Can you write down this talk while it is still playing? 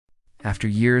After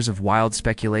years of wild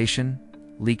speculation,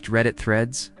 leaked Reddit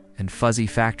threads, and fuzzy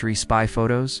factory spy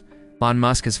photos, Elon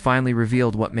Musk has finally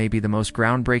revealed what may be the most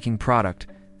groundbreaking product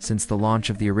since the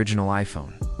launch of the original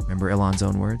iPhone. Remember Elon's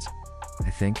own words? I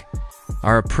think.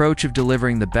 Our approach of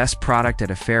delivering the best product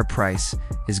at a fair price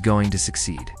is going to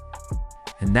succeed.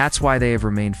 And that's why they have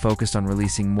remained focused on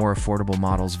releasing more affordable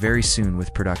models very soon,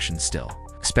 with production still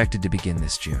expected to begin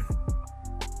this June.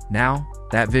 Now,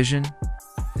 that vision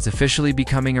is officially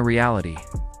becoming a reality.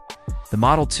 The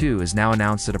Model 2 is now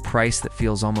announced at a price that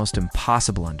feels almost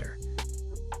impossible under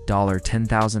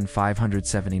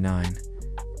 $10,579.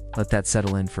 Let that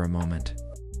settle in for a moment.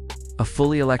 A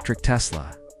fully electric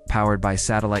Tesla, powered by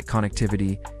satellite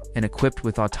connectivity and equipped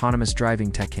with autonomous driving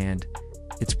tech, and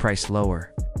it's priced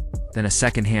lower than a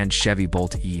second-hand Chevy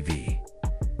Bolt EV.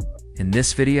 In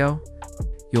this video,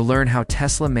 you'll learn how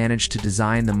Tesla managed to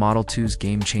design the Model 2's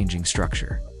game-changing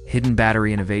structure, hidden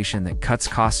battery innovation that cuts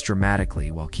costs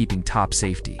dramatically while keeping top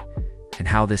safety, and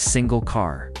how this single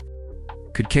car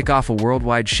could kick off a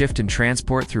worldwide shift in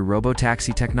transport through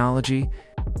robotaxi technology.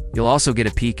 You'll also get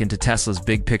a peek into Tesla's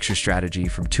big-picture strategy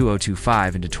from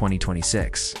 2025 into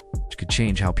 2026, which could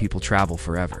change how people travel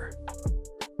forever.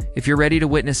 If you're ready to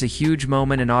witness a huge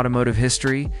moment in automotive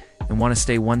history and want to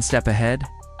stay one step ahead,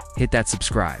 hit that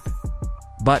subscribe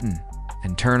button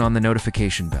and turn on the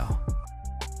notification bell.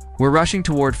 We're rushing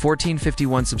toward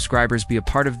 1451 subscribers. Be a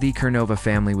part of the Kernova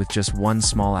family with just one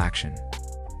small action.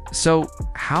 So,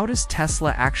 how does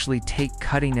Tesla actually take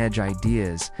cutting-edge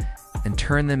ideas and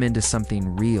turn them into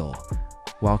something real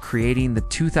while creating the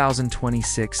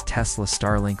 2026 Tesla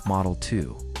Starlink Model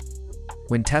 2?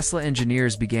 When Tesla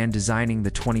engineers began designing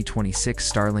the 2026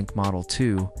 Starlink Model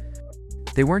 2,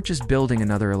 they weren't just building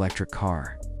another electric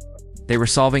car. They were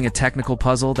solving a technical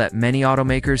puzzle that many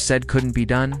automakers said couldn't be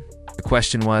done. The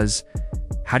question was,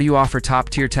 how do you offer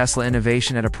top-tier Tesla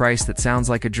innovation at a price that sounds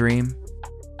like a dream?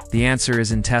 The answer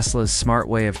is in Tesla's smart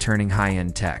way of turning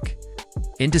high-end tech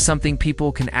into something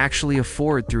people can actually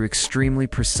afford through extremely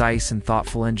precise and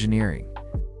thoughtful engineering.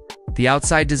 The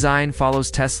outside design follows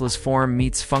Tesla's form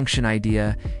meets function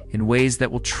idea in ways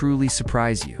that will truly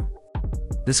surprise you.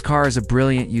 This car is a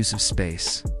brilliant use of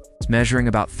space. It's measuring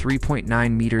about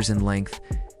 3.9 meters in length,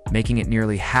 making it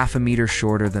nearly half a meter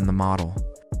shorter than the Model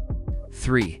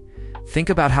 3. Think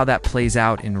about how that plays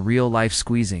out in real life.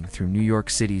 Squeezing through New York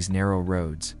City's narrow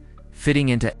roads, fitting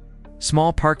into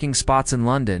small parking spots in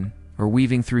London, or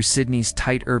weaving through Sydney's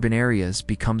tight urban areas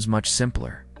becomes much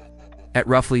simpler. At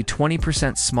roughly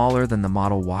 20% smaller than the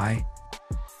Model Y,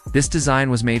 this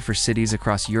design was made for cities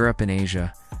across Europe and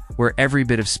Asia, where every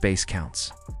bit of space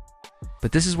counts.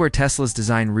 But this is where Tesla's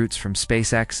design roots from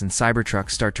SpaceX and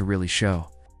Cybertruck start to really show.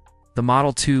 The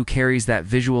Model 2 carries that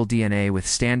visual DNA with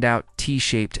standout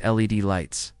T-shaped LED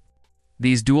lights.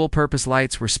 These dual-purpose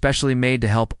lights were specially made to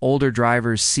help older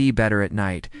drivers see better at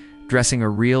night, addressing a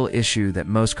real issue that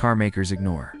most car makers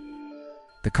ignore.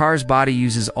 The car's body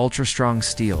uses ultra-strong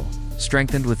steel,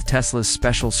 strengthened with Tesla's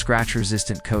special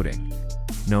scratch-resistant coating,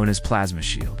 known as Plasma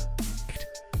Shield,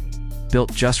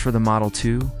 built just for the Model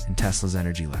 2 in Tesla's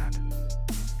Energy Lab.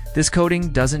 This coating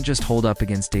doesn't just hold up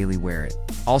against daily wear, it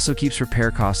also keeps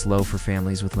repair costs low for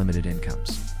families with limited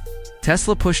incomes.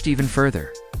 Tesla pushed even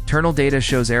further. Internal data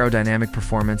shows aerodynamic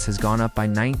performance has gone up by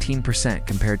 19%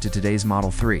 compared to today's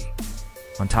Model 3.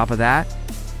 On top of that,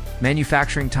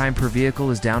 manufacturing time per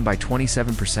vehicle is down by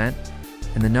 27%,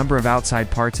 and the number of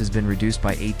outside parts has been reduced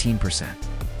by 18%.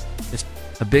 It's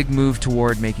a big move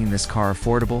toward making this car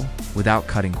affordable without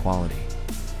cutting quality.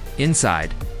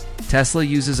 Inside, Tesla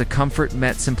uses a comfort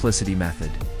met simplicity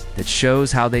method that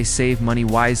shows how they save money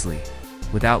wisely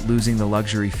without losing the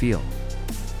luxury feel.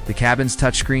 The cabin's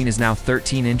touchscreen is now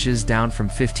 13 inches, down from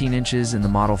 15 inches in the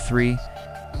Model 3,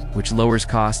 which lowers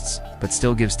costs but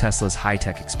still gives Tesla's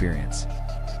high-tech experience.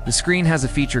 The screen has a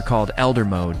feature called Elder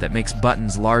Mode that makes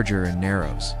buttons larger and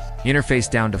narrows. Interface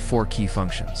down to 4 key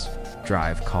functions: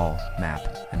 drive, call, map,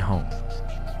 and home.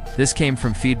 This came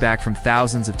from feedback from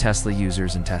thousands of Tesla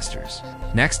users and testers.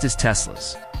 Next is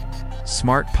Tesla's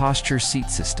Smart Posture Seat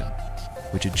System,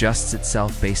 which adjusts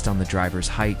itself based on the driver's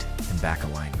height and back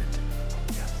alignment.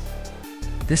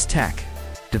 This tech,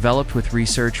 developed with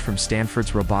research from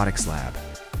Stanford's robotics lab,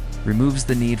 removes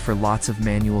the need for lots of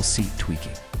manual seat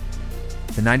tweaking.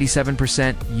 The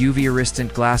 97%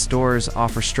 UV-resistant glass doors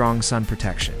offer strong sun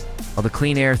protection, while the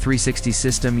Clean Air 360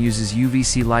 system uses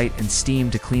UVC light and steam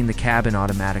to clean the cabin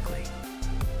automatically.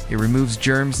 It removes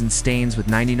germs and stains with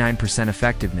 99%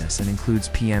 effectiveness and includes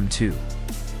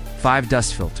PM2.5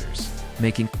 dust filters,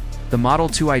 making the Model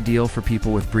 2 ideal for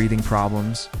people with breathing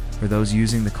problems or those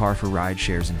using the car for ride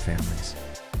shares and families.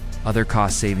 Other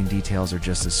cost-saving details are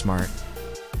just as smart.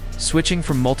 Switching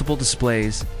from multiple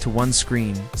displays to one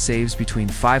screen saves between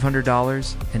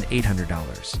 $500 and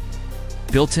 $800.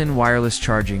 Built-in wireless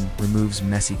charging removes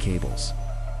messy cables.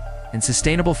 And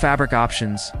sustainable fabric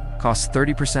options cost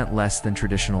 30% less than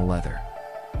traditional leather.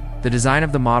 The design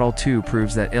of the Model 2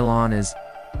 proves that Elon is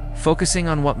focusing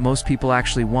on what most people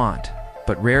actually want,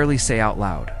 but rarely say out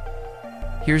loud.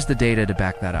 Here's the data to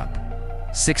back that up.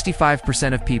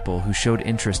 65% of people who showed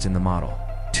interest in the Model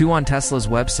 2 on Tesla's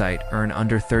website earn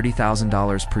under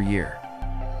 $30,000 per year.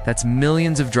 That's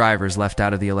millions of drivers left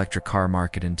out of the electric car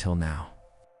market until now.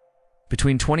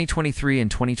 Between 2023 and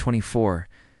 2024,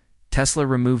 Tesla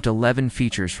removed 11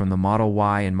 features from the Model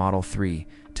Y and Model 3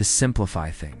 to simplify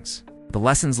things. The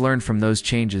lessons learned from those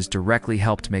changes directly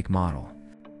helped make Model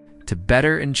 2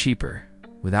 better and cheaper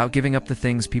without giving up the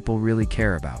things people really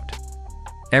care about.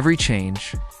 Every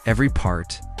change, every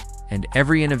part, and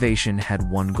every innovation had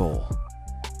one goal: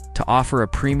 to offer a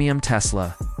premium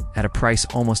Tesla at a price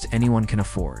almost anyone can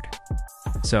afford.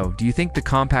 So, do you think the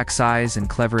compact size and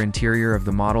clever interior of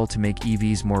the Model to make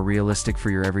EVs more realistic for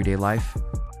your everyday life?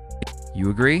 You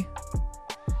agree?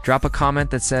 Drop a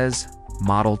comment that says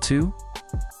Model 2.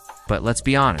 But let's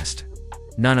be honest,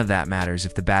 none of that matters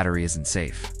if the battery isn't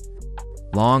safe,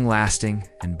 long-lasting,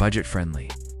 and budget-friendly.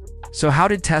 So how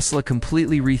did Tesla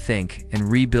completely rethink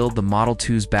and rebuild the Model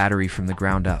 2's battery from the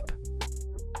ground up?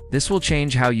 This will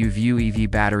change how you view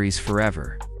EV batteries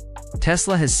forever.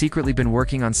 Tesla has secretly been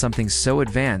working on something so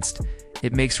advanced,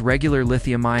 it makes regular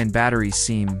lithium-ion batteries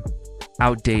seem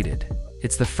outdated.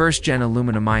 It's the first-gen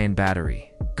aluminum-ion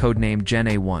battery, codenamed Gen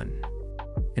A1.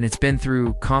 And it's been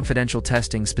through confidential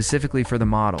testing specifically for the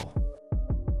Model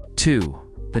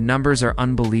 2. The numbers are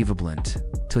unbelievable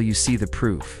till you see the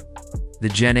proof. The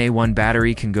Gen A1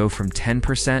 battery can go from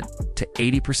 10% to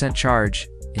 80% charge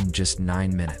in just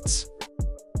 9 minutes.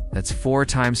 That's 4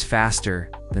 times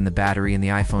faster than the battery in the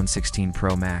iPhone 16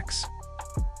 Pro Max.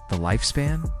 The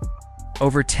lifespan?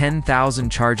 Over 10,000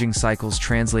 charging cycles,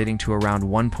 translating to around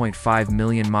 1.5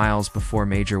 million miles before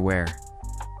major wear.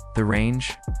 The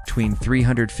range? Between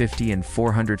 350 and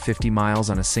 450 miles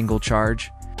on a single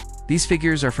charge. These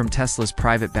figures are from Tesla's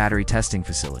private battery testing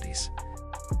facilities,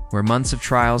 where months of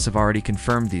trials have already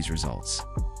confirmed these results.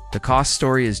 The cost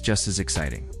story is just as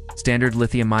exciting. Standard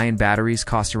lithium-ion batteries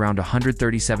cost around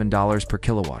 $137 per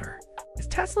kilowatt-hour. Is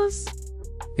Tesla's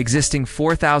existing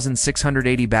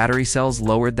 4,680 battery cells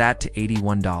lowered that to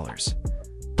 $81.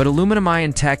 But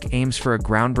aluminum-ion tech aims for a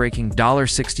groundbreaking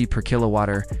 $60 per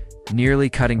kilowatt-hour, nearly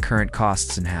cutting current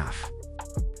costs in half.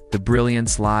 The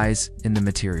brilliance lies in the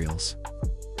materials.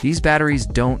 These batteries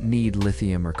don't need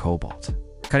lithium or cobalt,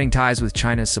 cutting ties with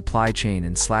China's supply chain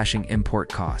and slashing import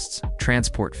costs,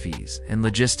 transport fees, and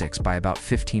logistics by about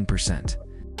 15%.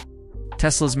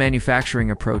 Tesla's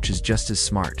manufacturing approach is just as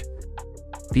smart.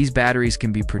 These batteries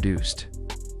can be produced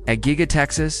at Giga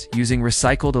Texas using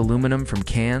recycled aluminum from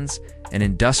cans and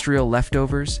industrial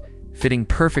leftovers, fitting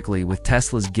perfectly with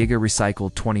Tesla's Giga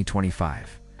Recycled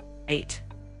 2025. 8.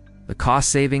 The cost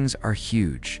savings are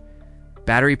huge.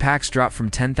 Battery packs drop from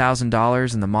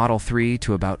 $10,000 in the Model 3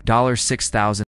 to about $6,000